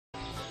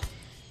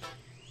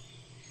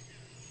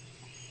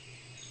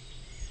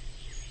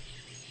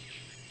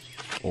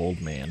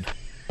Old man.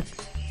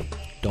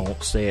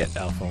 Don't say it,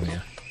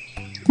 Alphonia.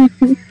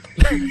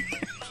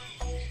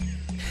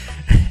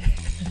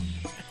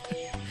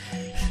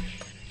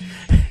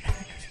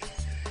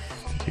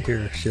 Did you hear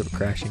a ship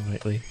crashing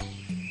lately?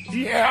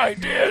 Yeah, I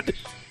did.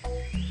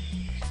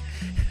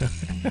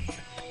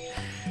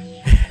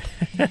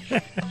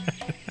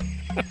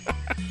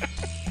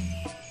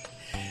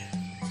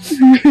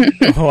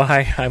 Oh,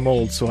 I'm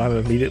old, so I'm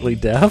immediately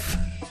deaf?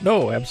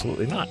 No,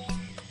 absolutely not.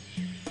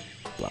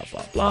 Blah,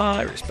 blah, blah.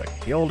 I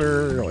respect the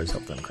older. Always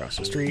help them cross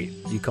the street.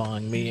 You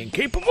calling me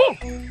incapable?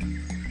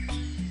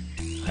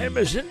 I am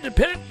as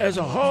independent as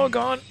a hog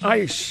on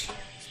ice.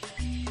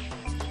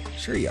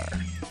 Sure you are.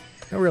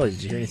 No, really,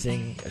 did you hear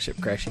anything? A ship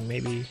crashing,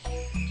 maybe?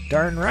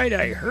 Darn right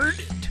I heard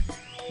it.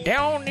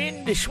 Down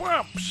in the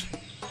swamps.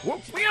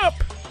 Woke me up.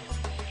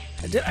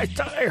 And then I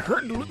thought I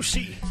heard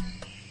Lucy.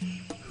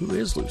 Who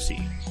is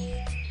Lucy?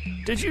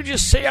 Did you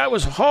just say I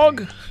was a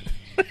hog?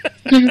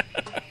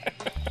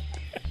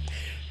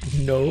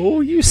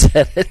 No, you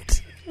said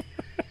it.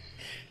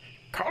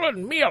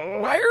 Calling me a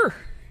liar?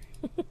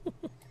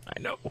 I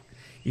know.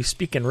 You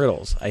speak in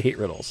riddles. I hate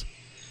riddles.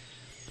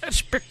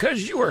 That's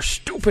because you are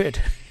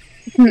stupid.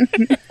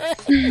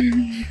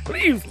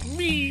 Leave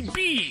me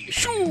be.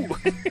 Shoo.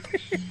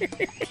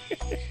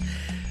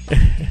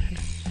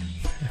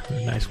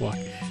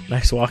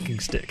 Nice walking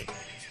stick.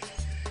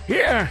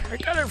 Yeah, I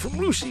got it from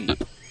Lucy.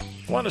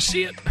 Want to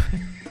see it?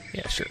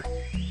 Yeah, sure.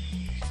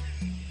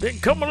 Then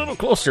come a little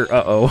closer.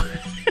 Uh-oh.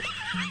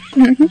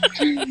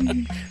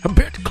 A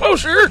bit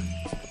closer.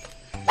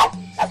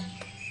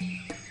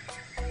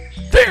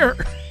 There.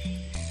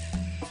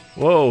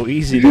 Whoa,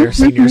 easy there,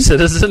 senior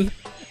citizen.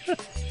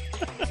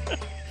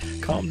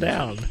 Calm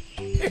down.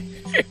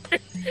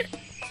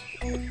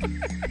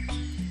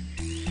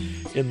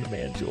 In the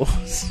man,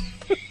 Jules.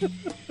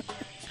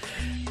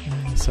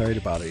 Sorry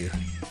to bother you.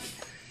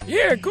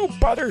 Yeah, go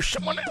bother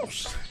someone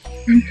else.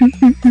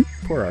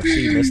 Poor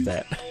RC missed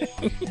that.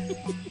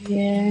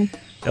 Yeah.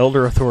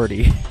 Elder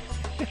authority.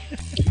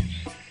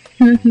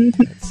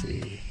 Let's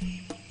see.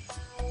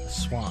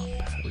 Swamp.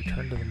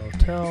 Return to the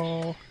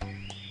motel.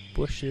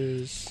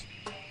 Bushes.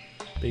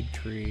 Big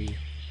tree.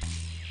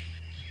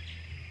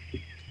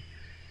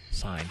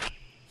 Sign.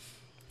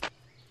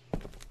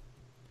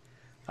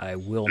 I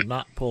will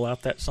not pull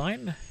out that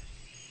sign.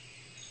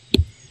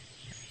 Okay,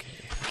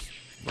 let's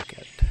look at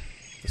it.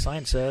 The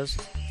sign says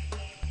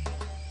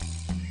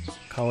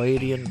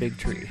Caladian Big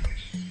Tree.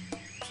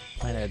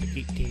 Planted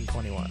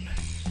 1821.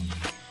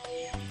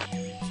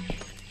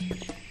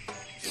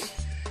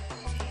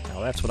 Now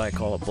that's what I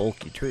call a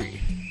bulky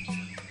tree.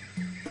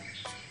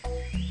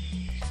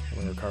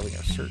 When we're carving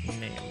a certain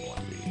name on one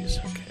of these.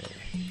 Okay.